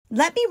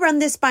Let me run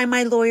this by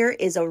my lawyer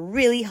is a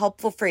really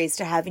helpful phrase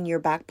to have in your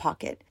back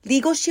pocket.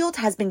 Legal Shield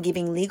has been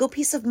giving legal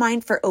peace of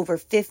mind for over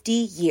 50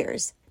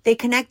 years. They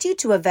connect you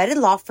to a vetted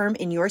law firm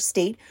in your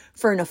state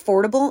for an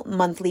affordable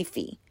monthly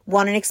fee.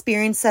 Want an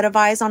experienced set of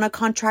eyes on a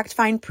contract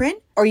fine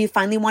print? Or you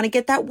finally want to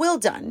get that will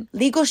done?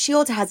 Legal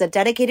Shield has a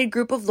dedicated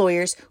group of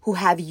lawyers who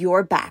have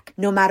your back,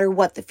 no matter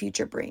what the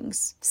future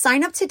brings.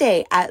 Sign up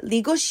today at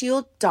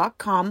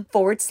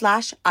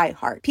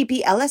LegalShield.com/iHeart.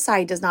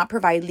 PPLSI does not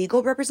provide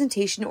legal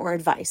representation or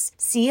advice.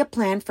 See a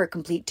plan for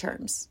complete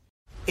terms.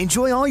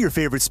 Enjoy all your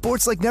favorite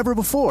sports like never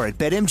before at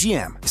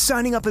BetMGM.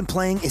 Signing up and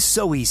playing is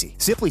so easy.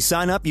 Simply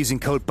sign up using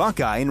code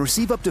Buckeye and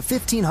receive up to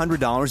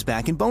 $1,500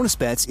 back in bonus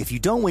bets if you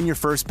don't win your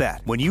first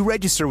bet. When you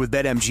register with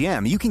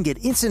BetMGM, you can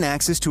get instant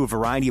access to a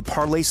variety of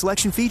parlay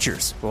selection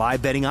features,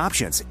 live betting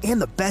options,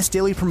 and the best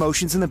daily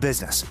promotions in the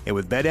business. And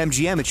with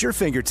BetMGM at your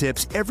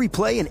fingertips, every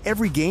play and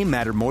every game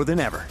matter more than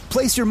ever.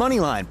 Place your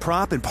moneyline,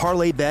 prop, and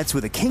parlay bets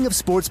with the king of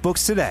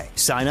sportsbooks today.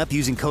 Sign up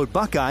using code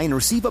Buckeye and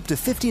receive up to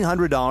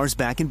 $1,500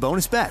 back in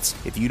bonus bets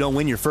if you don't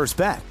win your first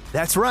bet.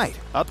 That's right,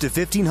 up to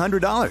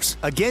 $1,500.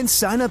 Again,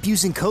 sign up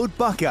using code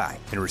Buckeye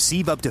and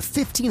receive up to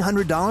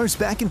 $1,500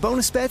 back in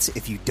bonus bets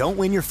if you don't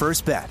win your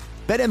first bet.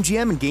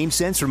 BetMGM and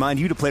GameSense remind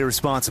you to play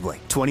responsibly.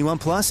 21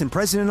 plus and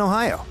present in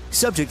Ohio.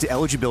 Subject to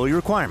eligibility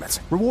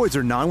requirements. Rewards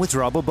are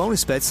non-withdrawable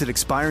bonus bets that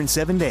expire in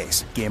 7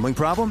 days. Gambling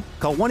problem?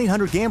 Call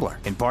 1-800-GAMBLER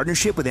in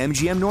partnership with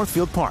MGM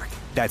Northfield Park.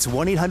 That's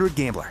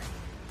 1-800-GAMBLER.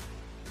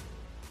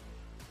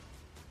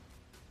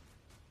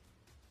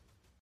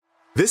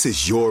 This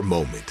is your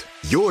moment,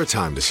 your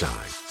time to shine,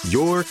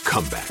 your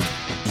comeback.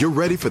 You're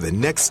ready for the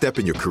next step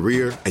in your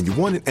career, and you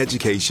want an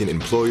education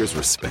employers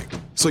respect.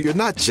 So you're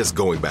not just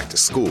going back to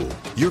school,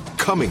 you're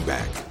coming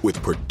back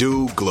with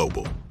Purdue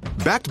Global.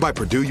 Backed by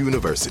Purdue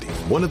University,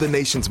 one of the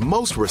nation's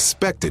most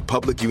respected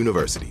public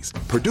universities,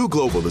 Purdue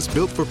Global is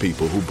built for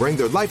people who bring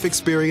their life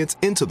experience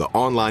into the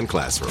online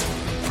classroom.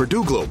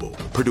 Purdue Global,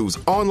 Purdue's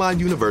online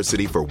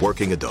university for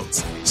working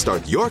adults.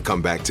 Start your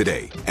comeback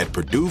today at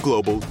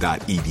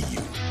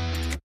purdueglobal.edu.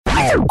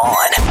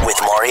 On with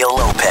Mario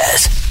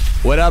Lopez.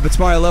 What up? It's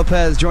Mario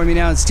Lopez. Join me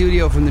now in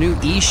studio from the new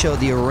E! Show,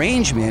 The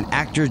Arrangement,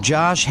 actor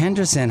Josh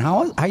Henderson.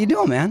 How you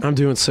doing, man? I'm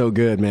doing so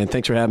good, man.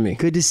 Thanks for having me.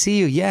 Good to see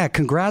you. Yeah,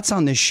 congrats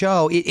on the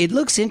show. It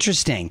looks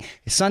interesting.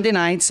 Sunday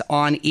nights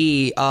on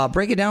E!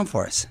 Break it down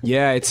for us.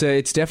 Yeah, it's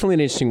definitely an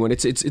interesting one.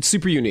 It's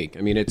super unique.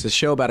 I mean, it's a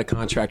show about a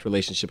contract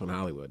relationship in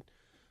Hollywood.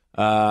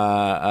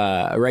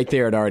 Right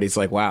there, it already is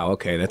like, wow,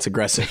 okay, that's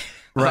aggressive.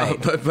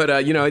 Right.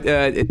 But you know,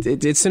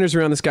 it centers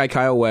around this guy,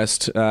 Kyle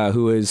West,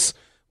 who is,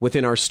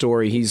 within our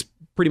story, he's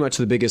pretty much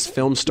the biggest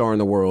film star in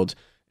the world.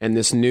 And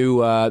this new,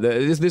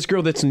 this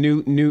girl that's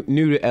new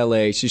to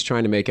LA, she's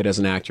trying to make it as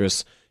an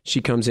actress.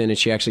 She comes in and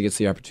she actually gets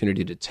the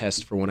opportunity to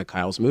test for one of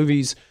Kyle's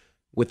movies.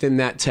 Within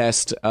that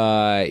test,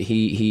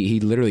 he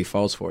literally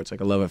falls for it. It's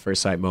like a love at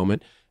first sight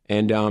moment.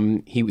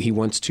 And he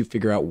wants to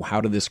figure out,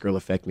 how did this girl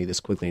affect me this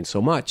quickly and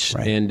so much?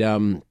 Right.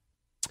 And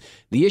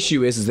the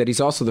issue is that he's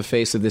also the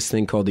face of this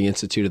thing called the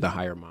Institute of the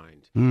Higher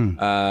Mind.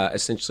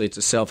 Essentially, it's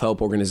a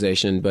self-help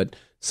organization, but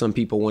some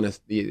people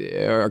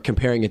are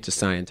comparing it to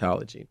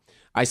Scientology.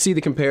 I see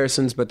the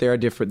comparisons, but they are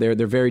different.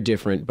 They're very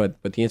different.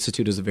 But the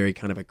Institute is a very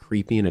kind of a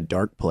creepy and a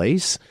dark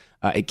place.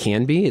 It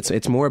can be.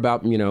 It's more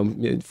about, you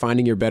know,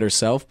 finding your better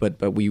self.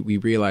 But we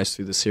realize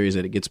through the series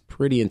that it gets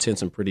pretty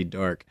intense and pretty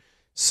dark.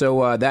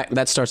 So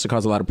that starts to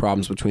cause a lot of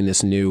problems between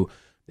this new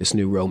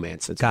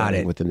romance that's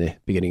starting within the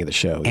beginning of the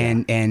show.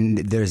 And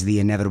there's the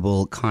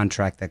inevitable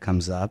contract that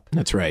comes up.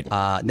 That's right.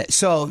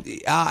 So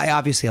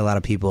obviously a lot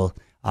of people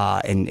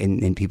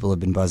and people have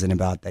been buzzing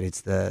about that.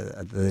 It's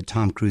the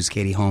Tom Cruise,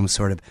 Katie Holmes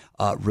sort of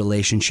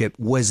relationship.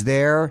 Was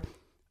there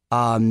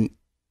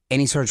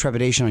any sort of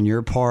trepidation on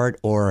your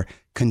part or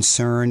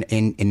concern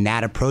in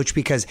that approach?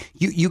 Because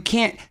you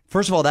can't,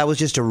 first of all, that was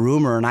just a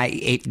rumor, and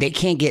they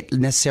can't get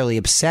necessarily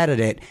upset at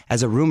it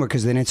as a rumor,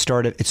 because then it's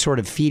sort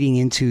of feeding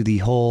into the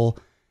whole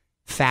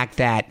fact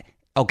that,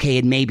 okay,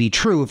 it may be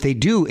true if they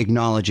do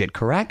acknowledge it,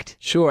 correct?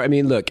 Sure. I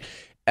mean, look,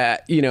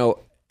 you know,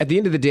 at the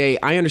end of the day,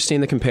 I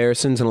understand the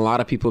comparisons, and a lot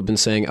of people have been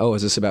saying, oh,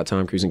 is this about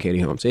Tom Cruise and Katie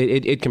Holmes?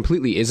 It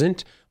completely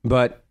isn't,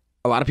 but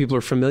a lot of people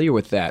are familiar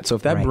with that. So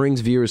if that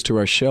brings viewers to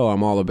our show,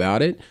 I'm all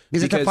about it.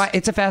 Because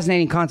it's a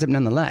fascinating concept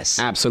nonetheless.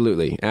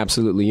 Absolutely.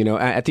 Absolutely. You know,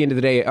 at the end of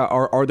the day,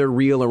 are there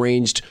real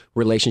arranged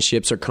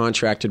relationships or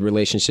contracted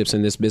relationships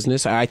in this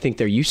business? I think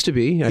there used to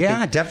be. I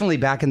think, definitely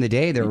back in the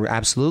day, there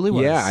absolutely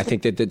was. Yeah, I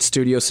think that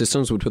studio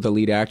systems would put the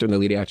lead actor and the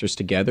lead actress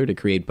together to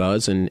create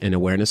buzz and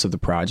awareness of the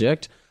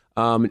project.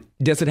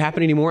 Does it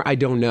happen anymore? I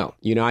don't know.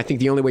 You know, I think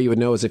the only way you would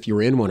know is if you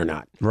were in one or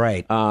not.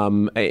 Right.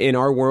 In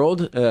our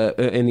world,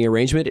 in the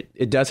arrangement,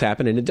 it does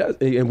happen, and it does,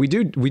 and we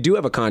do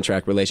have a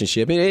contract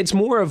relationship. And it's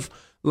more of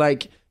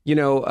like, you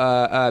know,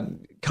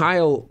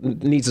 Kyle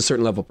needs a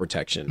certain level of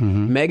protection.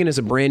 Mm-hmm. Megan is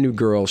a brand new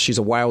girl. She's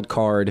a wild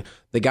card.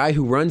 The guy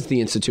who runs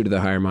the Institute of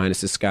the Higher Mind is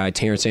this guy,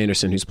 Terrence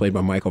Anderson, who's played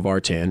by Michael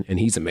Vartan, and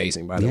he's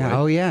amazing, by the way.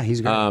 Oh yeah,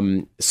 he's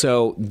great.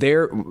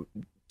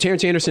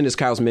 Terrence Anderson is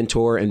Kyle's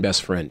mentor and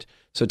best friend.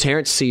 So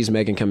Terrence sees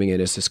Megan coming in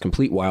as this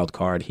complete wild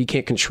card. He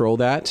can't control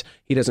that.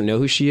 He doesn't know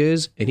who she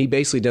is, and he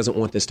basically doesn't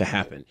want this to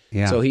happen.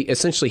 Yeah. So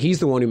he's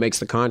the one who makes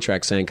the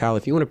contract saying, Kyle,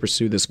 if you want to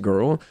pursue this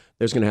girl,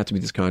 there's going to have to be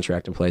this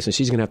contract in place, and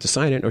she's going to have to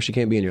sign it or she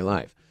can't be in your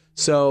life.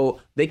 So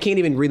they can't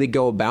even really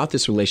go about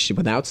this relationship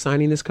without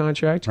signing this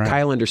contract. Right.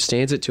 Kyle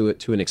understands it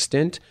to an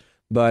extent.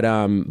 But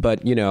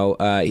you know,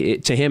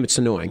 to him, it's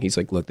annoying. He's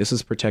like, look, this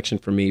is protection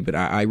for me, but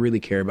I really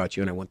care about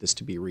you and I want this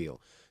to be real.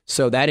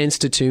 So that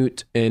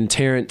institute and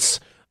Terrence,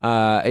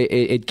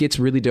 it gets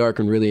really dark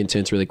and really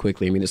intense really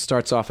quickly. I mean, it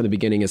starts off in the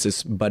beginning as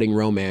this budding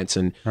romance,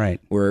 and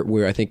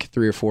we're I think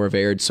 3 or 4 have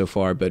aired so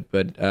far, but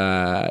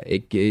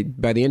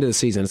it by the end of the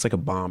season, it's like a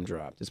bomb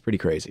dropped. It's pretty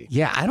crazy.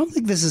 Yeah, I don't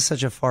think this is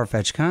such a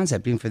far-fetched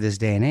concept, even for this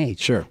day and age.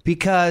 Sure.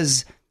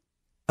 Because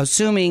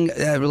assuming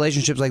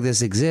relationships like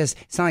this exist,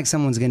 it's not like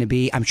someone's going to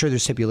be, I'm sure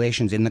there's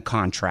stipulations in the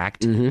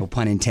contract, no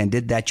pun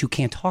intended, that you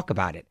can't talk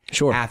about it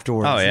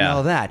afterwards and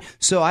all that.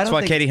 So I don't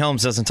That's why Katie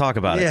Holmes doesn't talk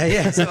about it.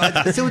 Yeah.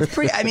 So it's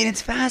pretty, I mean,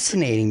 it's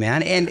fascinating,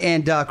 man.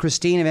 And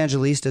Christine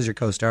Evangelista is your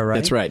co-star, right?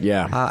 That's right,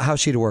 yeah. How's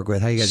she to work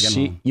with? How you guys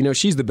getting along? You know,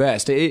 she's the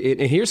best. And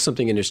here's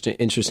something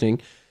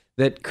interesting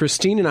that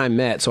Christine and I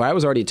met. So I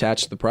was already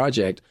attached to the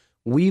project.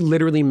 We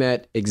literally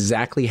met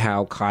exactly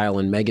how Kyle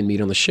and Megan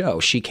meet on the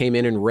show. She came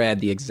in and read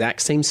the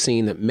exact same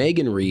scene that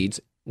Megan reads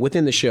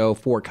within the show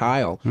for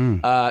Kyle.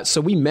 So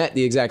we met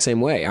the exact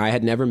same way. I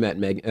had never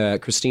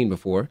met Christine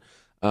before,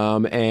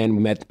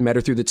 and met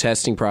her through the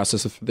testing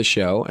process of the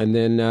show. And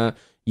then,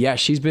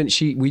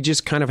 we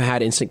just kind of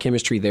had instant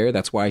chemistry there.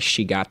 That's why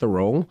she got the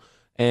role.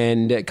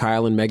 And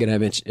Kyle and Megan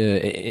have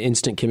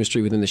instant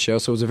chemistry within the show.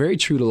 So it was a very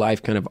true to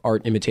life kind of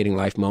art imitating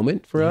life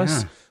moment for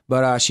us.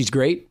 But she's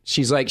great.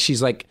 She's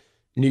like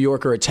New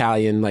Yorker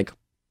Italian, like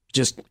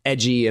just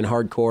edgy and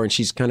hardcore, and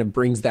she's kind of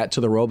brings that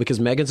to the role because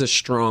Megan's a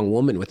strong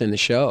woman within the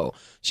show.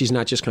 She's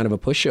not just kind of a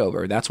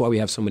pushover. That's why we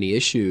have so many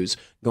issues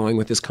going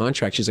with this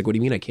contract. She's like, what do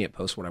you mean I can't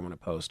post what I want to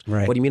post?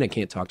 Right. What do you mean I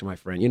can't talk to my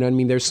friend? You know what I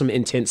mean? There's some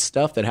intense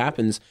stuff that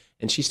happens,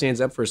 and she stands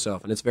up for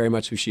herself, and it's very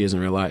much who she is in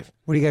real life.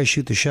 Where do you guys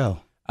shoot the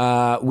show?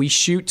 We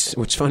shoot,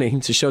 which is funny,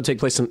 the show takes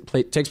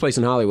place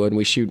in Hollywood, and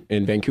we shoot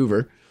in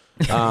Vancouver.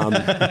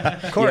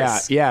 Of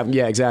course. Yeah,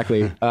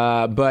 exactly.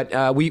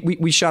 But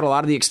we shot a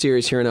lot of the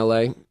exteriors here in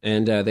LA,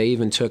 and they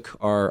even took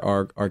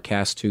our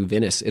cast to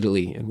Venice,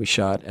 Italy, and we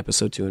shot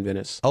episode 2 in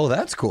Venice. Oh,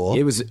 that's cool.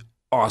 It was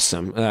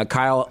awesome.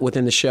 Kyle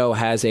within the show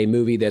has a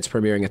movie that's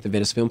premiering at the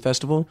Venice Film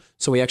Festival,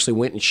 so we actually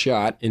went and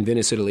shot in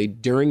Venice, Italy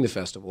during the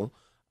festival.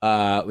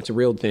 It's a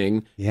real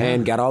thing,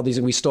 and got all these,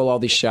 and we stole all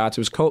these shots.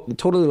 It was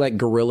totally like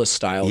guerrilla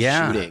style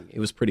shooting. It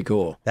was pretty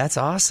cool. That's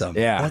awesome.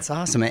 Yeah, that's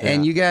awesome.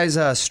 And you guys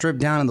stripped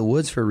down in the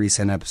woods for a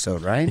recent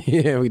episode, right?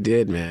 Yeah, we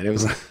did, man. It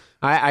was.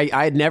 I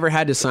had never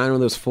had to sign one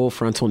of those full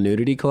frontal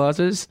nudity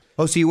clauses.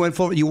 Oh, so you went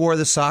full? You wore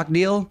the sock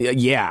deal?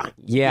 Yeah.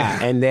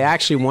 And they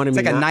actually wanted me.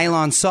 It's like a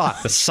nylon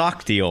sock. The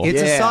sock deal.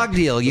 It's a sock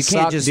deal. You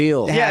can't just have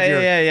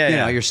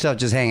your your stuff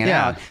just hanging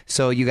out.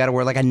 So you got to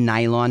wear like a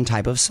nylon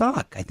type of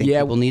sock. I think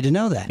people need to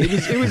know that. It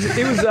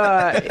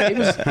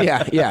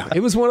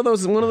was one of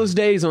those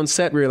days on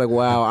set where you're like,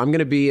 wow, I'm going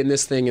to be in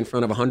this thing in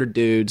front of 100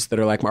 dudes that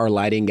are like our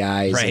lighting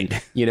guys, right?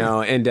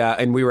 And,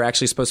 and we were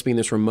actually supposed to be in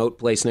this remote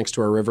place next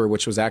to a river,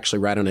 which was actually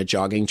right on a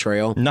jogging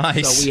trail.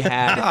 Nice. So we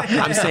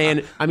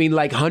had,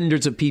 like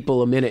hundreds of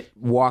people a minute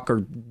walk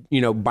or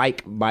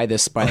bike by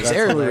this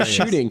area we were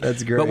shooting.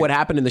 That's great. But what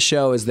happened in the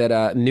show is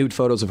that nude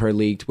photos of her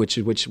leaked, which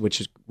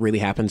really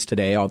happens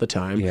today all the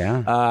time.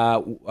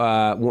 Yeah.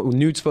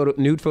 Nude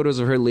photos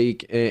of her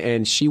leak,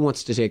 and she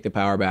wants to take the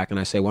power back, and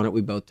I say, why don't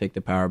we both take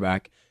the power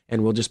back?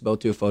 And we'll just both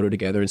do a photo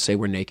together and say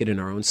we're naked in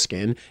our own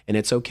skin, and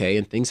it's okay,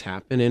 and things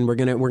happen, and we're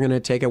gonna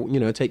take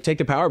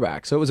the power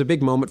back. So it was a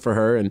big moment for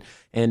her, and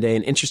an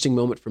interesting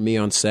moment for me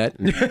on set.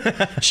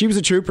 She was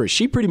a trooper.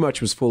 She pretty much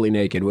was fully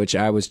naked, which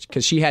I was,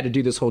 because she had to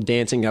do this whole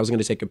dancing. I was going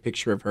to take a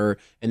picture of her,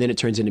 and then it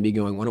turns into me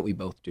going, why don't we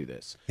both do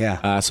this?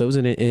 Yeah. So it was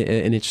an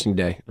interesting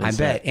day. I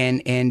bet.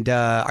 And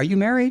are you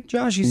married,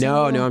 Josh? You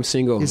single? No, I'm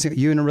single.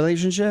 You in a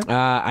relationship?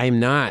 I'm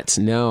not.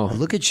 No.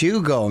 Look at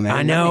you go, man.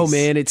 I know,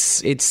 man.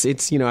 It's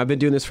I've been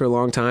doing this for a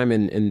long time,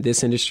 and in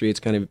this industry, it's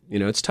kind of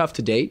it's tough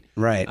to date.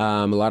 Right.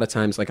 A lot of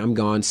times, like I'm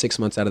gone 6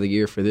 months out of the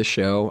year for this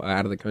show,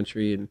 out of the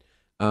country, and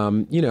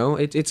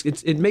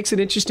it makes it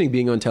interesting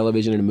being on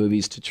television and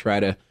movies to try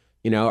to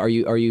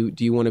do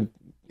you want to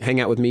hang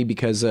out with me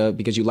because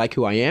you like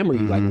who I am, or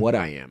you like what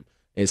I am,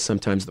 is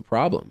sometimes the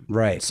problem.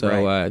 Right.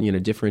 So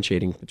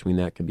differentiating between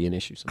that could be an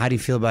issue sometimes. How do you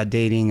feel about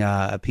dating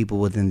people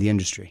within the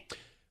industry?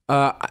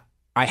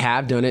 I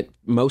have done it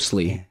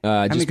mostly.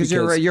 Because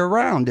you're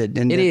around it.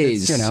 And it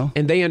is.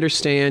 And they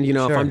understand,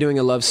 Sure. if I'm doing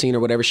a love scene or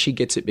whatever, she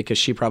gets it because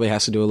she probably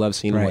has to do a love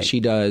scene and what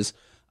she does.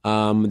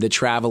 The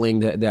traveling,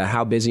 the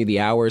how busy,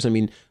 the hours. I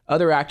mean,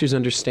 other actors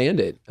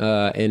understand it.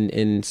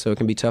 And so it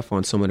can be tough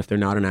on someone if they're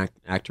not an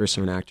actress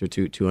or an actor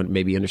to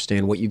maybe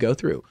understand what you go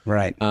through.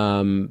 Right.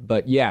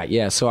 But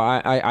yeah. So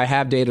I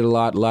have dated a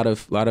lot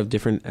of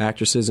different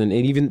actresses, and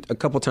even a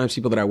couple times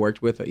people that I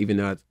worked with, even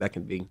though that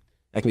can be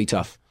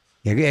tough.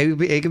 Yeah,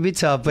 it can be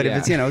tough, but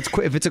if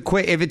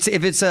it's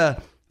if it's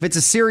a If it's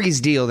a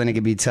series deal, then it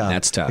can be tough.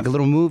 That's tough. Like a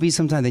little movie,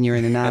 sometimes then you're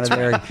in and out of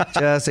there.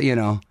 Just,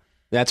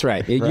 That's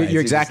right.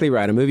 You're exactly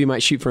right. A movie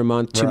might shoot for a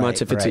month, 2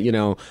 months if it's,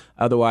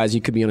 otherwise you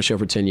could be on a show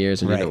for 10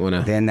 years and you don't want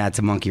to. Then that's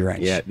a monkey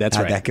wrench. Yeah, that's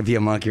right. That could be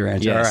a monkey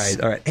wrench. Yes.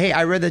 All right. Hey,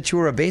 I read that you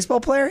were a baseball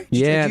player.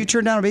 Yeah. Did you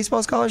turn down a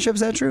baseball scholarship? Is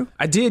that true?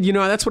 I did.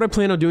 That's what I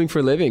plan on doing for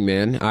a living,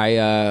 man.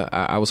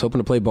 I was hoping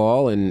to play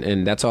ball,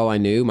 and that's all I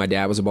knew. My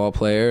dad was a ball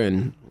player,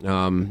 and,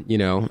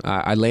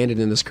 I landed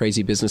in this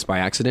crazy business by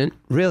accident.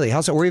 Really?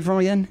 Where are you from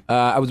again?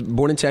 I was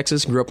born in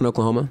Texas, grew up in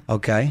Oklahoma.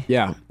 Okay.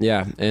 Yeah.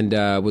 And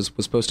was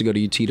supposed to go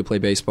to UT to play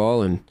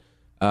baseball, and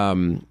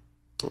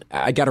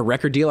I got a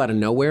record deal out of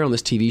nowhere on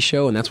this TV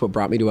show, and that's what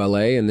brought me to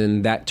LA. And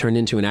then that turned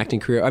into an acting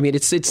career. I mean,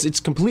 it's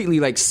completely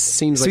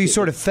seems so like you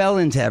sort of fell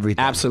into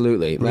everything.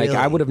 Absolutely. Really? Like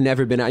I would have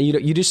never been.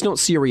 You just don't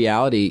see a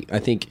reality. I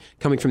think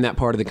coming from that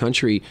part of the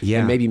country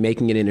and maybe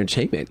making it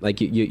entertainment. Like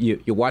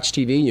you watch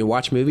TV, and you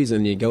watch movies,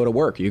 and you go to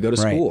work, you go to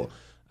school.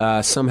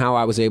 Somehow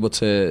I was able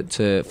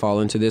to fall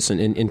into this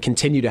and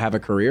continue to have a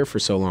career for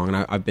so long,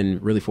 and I've been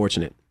really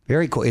fortunate.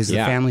 Very cool. Is the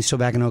family still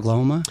back in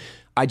Oklahoma?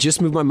 I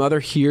just moved my mother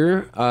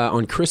here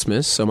on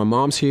Christmas, so my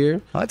mom's here.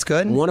 Oh, that's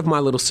good. One of my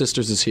little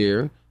sisters is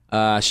here.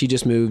 She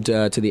just moved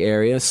to the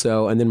area.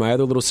 And then my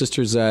other little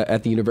sister's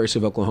at the University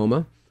of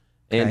Oklahoma,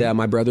 and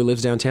my brother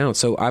lives downtown.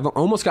 So I've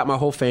almost got my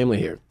whole family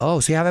here. Oh,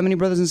 so you have how many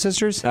brothers and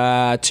sisters?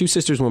 2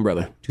 sisters, 1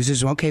 brother. 2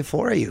 sisters. Okay,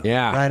 4 of you.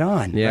 Yeah, right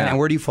on. Yeah, and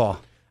where do you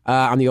fall?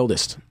 I'm the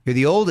oldest. You're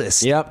the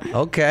oldest. Yep.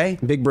 Okay.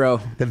 Big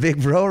bro. The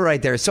big bro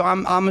right there. So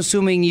I'm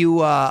assuming you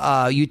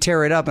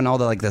tear it up in all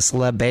the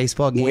celeb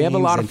baseball games. We have a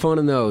lot of fun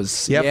in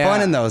those. You have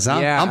fun in those, huh?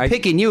 Yeah, I'm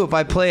picking you if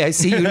I play. I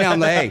see you now. I'm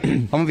like, hey,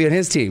 I'm gonna be on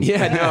his team.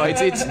 Yeah, no,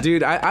 it's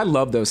dude. I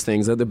love those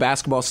things. The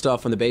basketball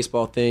stuff and the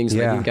baseball things.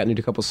 Yeah. Like, we've gotten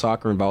into a couple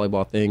soccer and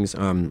volleyball things.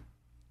 A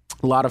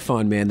lot of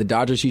fun, man. The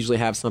Dodgers usually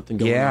have something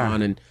going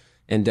on,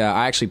 and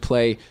I actually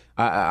play.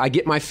 I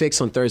get my fix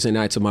on Thursday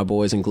nights with my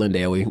boys in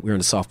Glendale. We're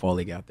in a softball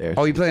league out there.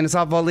 Oh, you play in a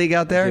softball league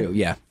out there? I do,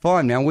 yeah.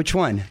 Fun, man. Which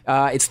one?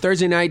 It's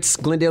Thursday nights,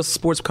 Glendale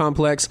Sports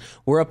Complex.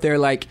 We're up there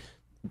like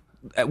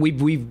we've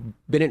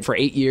been in it for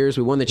 8 years.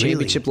 We won the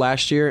championship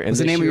last year. And what's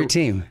the name of your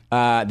team?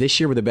 This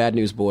year we're the Bad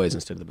News Boys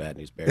instead of the Bad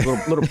News Bears.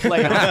 Little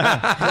play on.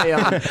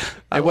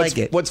 I like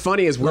it. What's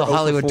funny is we're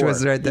Hollywood 0-4.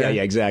 twist right there.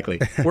 Yeah, exactly.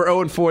 We're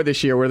 0-4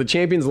 this year. We're the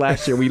champions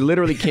last year. We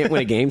literally can't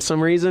win a game for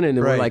some reason, and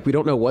we're like, we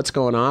don't know what's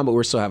going on, but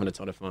we're still having a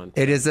ton of fun.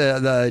 It is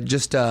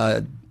just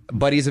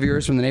buddies of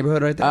yours from the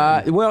neighborhood right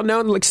there? Well, no,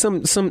 like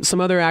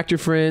some other actor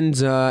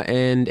friends,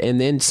 and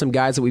then some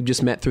guys that we've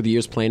just met through the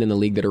years playing in the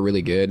league that are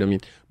really good. I mean,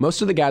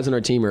 most of the guys on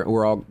our team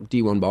we're all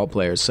D1 ball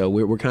players, so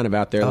we're kind of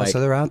out there. Oh, so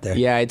they're out there.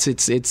 Yeah, it's. What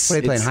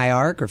are they playing, high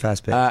arc or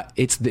fast pitch?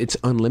 It's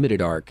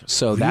unlimited arc.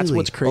 So that's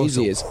what's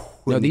crazy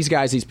these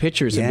guys, these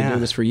pitchers have been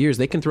doing this for years.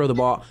 They can throw the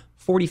ball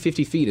 40,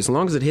 50 feet. As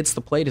long as it hits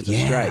the plate, it's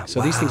a strike.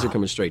 So these things are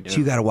coming straight down. So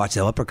you got to watch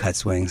the uppercut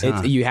swings,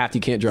 huh? You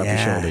can't drop your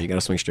shoulder. You got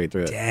to swing straight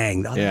through it.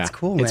 Dang, that's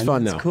cool, man. It's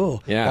fun, that's though.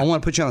 Cool. Yeah. Well, I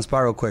want to put you on the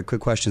spot real quick.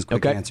 Quick questions,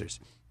 quick answers.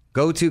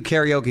 Go-to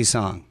karaoke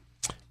song.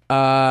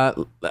 I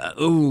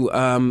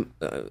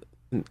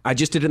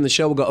just did it in the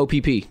show. We'll go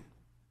OPP.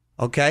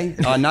 Okay.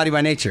 Naughty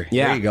by Nature.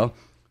 Yeah. There you go.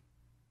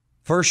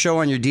 First show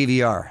on your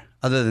DVR,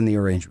 other than the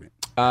arrangement.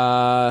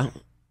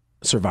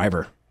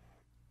 Survivor.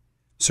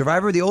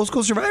 Survivor, the old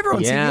school Survivor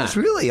on CBS?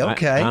 Really?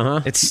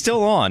 Okay. It's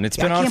still on. It's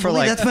been on for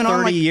like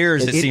 30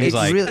 years, it seems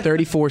like. Really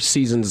 34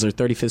 seasons or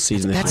 35th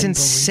season. That's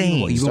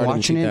insane. You've been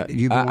watching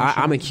it?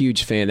 I'm a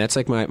huge fan. That's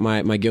like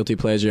my guilty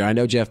pleasure. I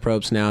know Jeff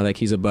Probst now, like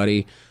he's a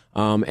buddy.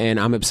 And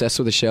I'm obsessed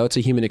with the show. It's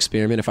a human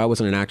experiment. If I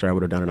wasn't an actor, I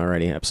would have done it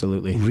already.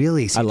 Absolutely.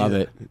 Really? I love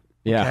it.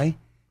 Yeah. Okay.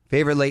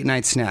 Favorite late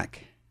night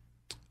snack?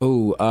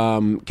 Ooh,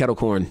 kettle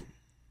corn.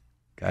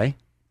 Okay.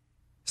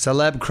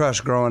 Celeb crush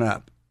growing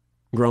up?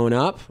 Growing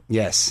up?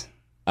 Yes.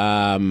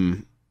 Oh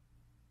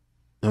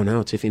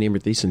no, Tiffany Amber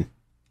Thiessen.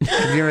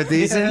 Tiffany Amber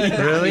Thiessen?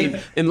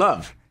 Really? In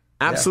love.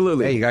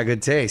 Absolutely. Hey, you got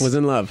good taste. Was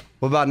in love.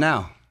 What about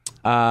now?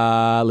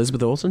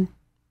 Elizabeth Olsen.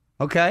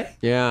 Okay.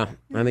 Yeah,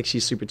 I think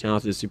she's super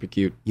talented, super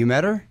cute. You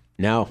met her?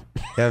 No.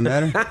 You haven't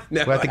met her?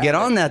 No, we'll have to get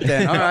on that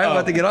then. All right, we'll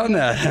have to get on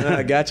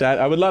that. Gotcha.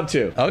 I would love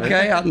to.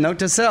 Okay, note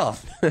to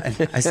self.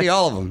 I see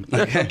all of them.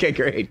 Okay,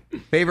 great.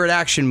 Favorite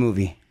action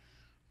movie?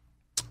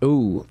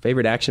 Ooh,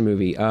 favorite action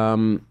movie.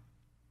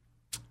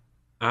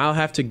 I'll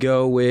have to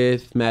go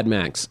with Mad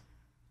Max.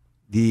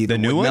 The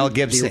new one? Mel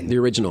Gibson. The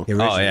original. The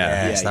original. Oh,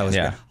 yeah. Yes, that was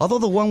yeah. good. Although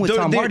the one with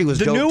Tom Hardy was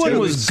dope, the new one too.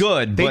 was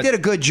good. They but did a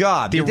good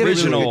job. The They did a really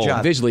original- good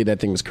job. Visually, that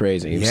thing was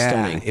crazy. It was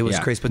stunning. It was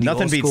crazy. But the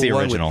Nothing old beats school the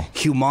one original. with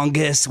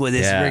humongous with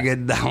this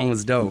friggin' that one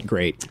was dope.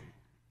 Great.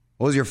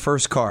 What was your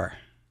first car?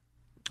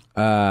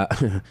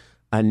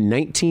 A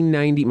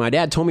 1990. My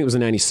dad told me it was a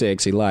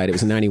 96. He lied. It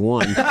was a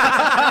 91.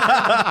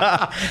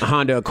 A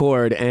Honda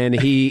Accord, and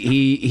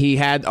he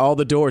had all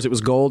the doors. It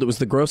was gold. It was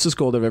the grossest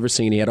gold I've ever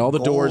seen. He had all the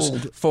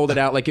doors folded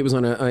out like it was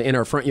on in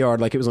our front yard,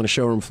 like it was on a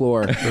showroom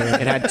floor. It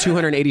had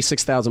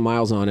 286,000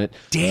 miles on it.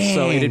 Dang.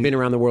 So it had been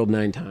around the world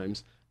 9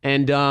 times.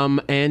 And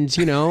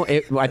you know,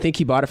 I think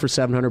he bought it for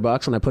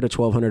 $700, and I put a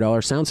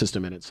 $1,200 sound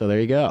system in it. So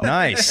there you go.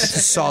 Nice. It's a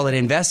solid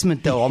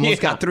investment, though.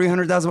 Almost got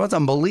 300,000 bucks.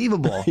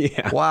 Unbelievable.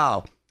 Yeah.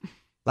 Wow.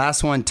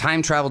 Last one,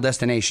 time travel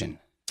destination.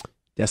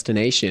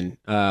 Destination,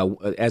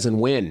 as in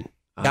when?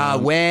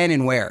 When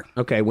and where?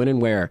 Okay, when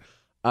and where?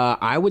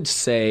 I would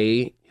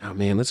say,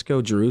 let's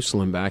go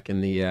Jerusalem back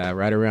in the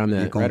right around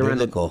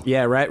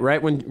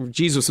when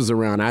Jesus was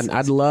around.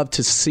 I'd love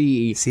to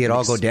see it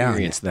all go down.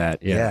 Experience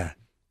that. Yeah.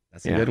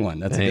 That's a good one.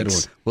 That's a good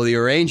one. Well, The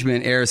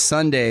Arrangement airs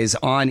Sundays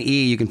on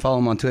E! You can follow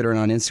him on Twitter and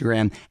on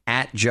Instagram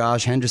at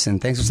Josh Henderson.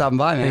 Thanks for stopping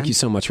by, man. Thank you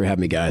so much for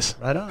having me, guys.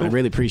 Right on. I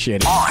really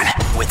appreciate it.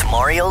 On with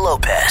Mario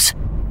Lopez.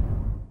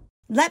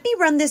 Let me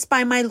run this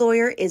by my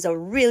lawyer is a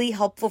really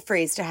helpful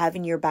phrase to have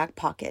in your back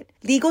pocket.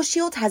 Legal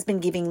Shield has been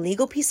giving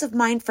legal peace of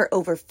mind for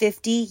over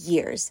 50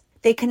 years.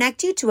 They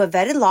connect you to a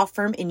vetted law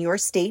firm in your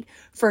state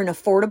for an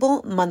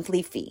affordable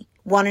monthly fee.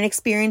 Want an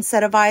experienced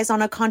set of eyes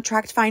on a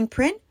contract fine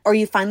print? Or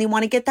you finally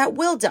want to get that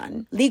will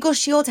done? Legal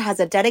Shield has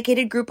a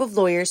dedicated group of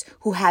lawyers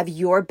who have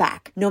your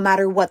back, no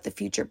matter what the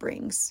future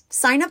brings.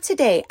 Sign up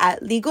today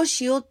at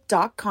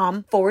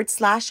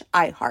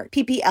LegalShield.com/iHeart.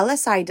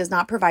 PPLSI does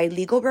not provide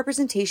legal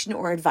representation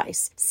or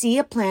advice. See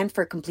a plan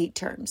for complete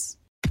terms.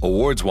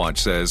 Awards Watch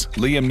says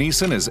Liam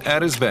Neeson is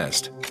at his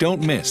best.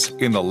 Don't miss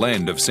In the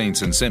Land of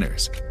Saints and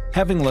Sinners.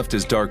 Having left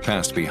his dark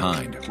past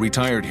behind,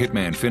 retired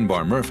hitman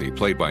Finbar Murphy,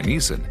 played by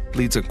Neeson,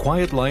 leads a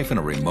quiet life in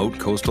a remote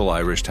coastal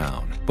Irish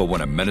town. But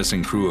when a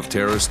menacing crew of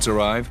terrorists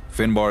arrive,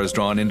 Finbar is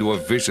drawn into a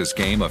vicious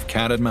game of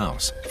cat and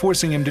mouse,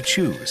 forcing him to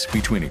choose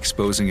between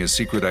exposing his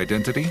secret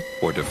identity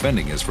or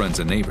defending his friends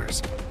and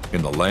neighbors.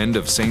 In the Land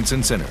of Saints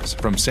and Sinners,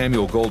 from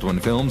Samuel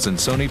Goldwyn Films and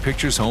Sony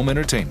Pictures Home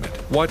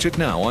Entertainment. Watch it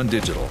now on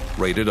digital.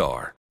 Rated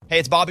R. Hey,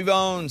 it's Bobby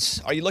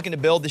Bones. Are you looking to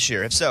build this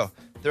year? If so,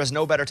 there is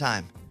no better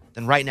time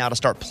than right now to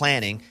start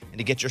planning and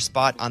to get your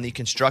spot on the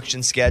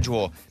construction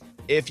schedule.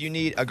 If you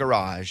need a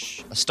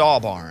garage, a stall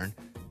barn,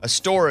 a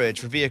storage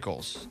for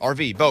vehicles,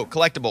 RV, boat,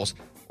 collectibles,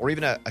 or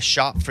even a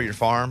shop for your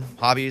farm,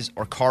 hobbies,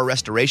 or car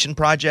restoration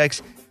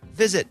projects,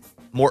 visit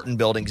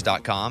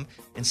MortonBuildings.com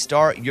and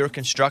start your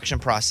construction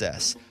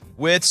process.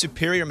 With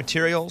superior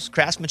materials,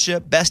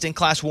 craftsmanship,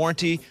 best-in-class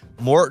warranty,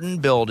 Morton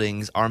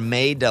Buildings are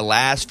made to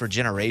last for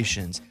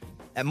generations.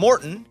 At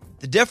Morton,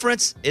 the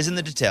difference is in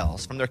the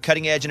details. From their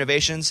cutting-edge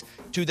innovations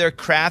to their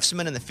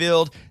craftsmen in the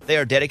field, they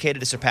are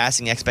dedicated to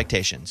surpassing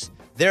expectations.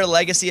 Their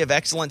legacy of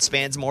excellence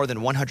spans more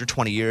than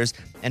 120 years,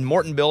 and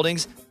Morton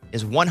Buildings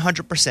is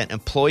 100%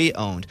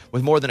 employee-owned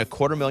with more than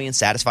 250,000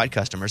 satisfied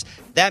customers.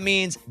 That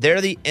means they're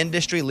the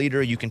industry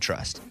leader you can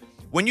trust.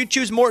 When you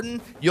choose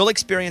Morton, you'll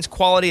experience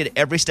quality at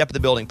every step of the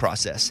building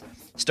process,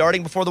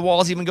 starting before the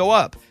walls even go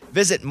up.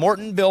 Visit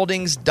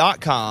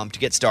MortonBuildings.com to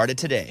get started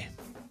today.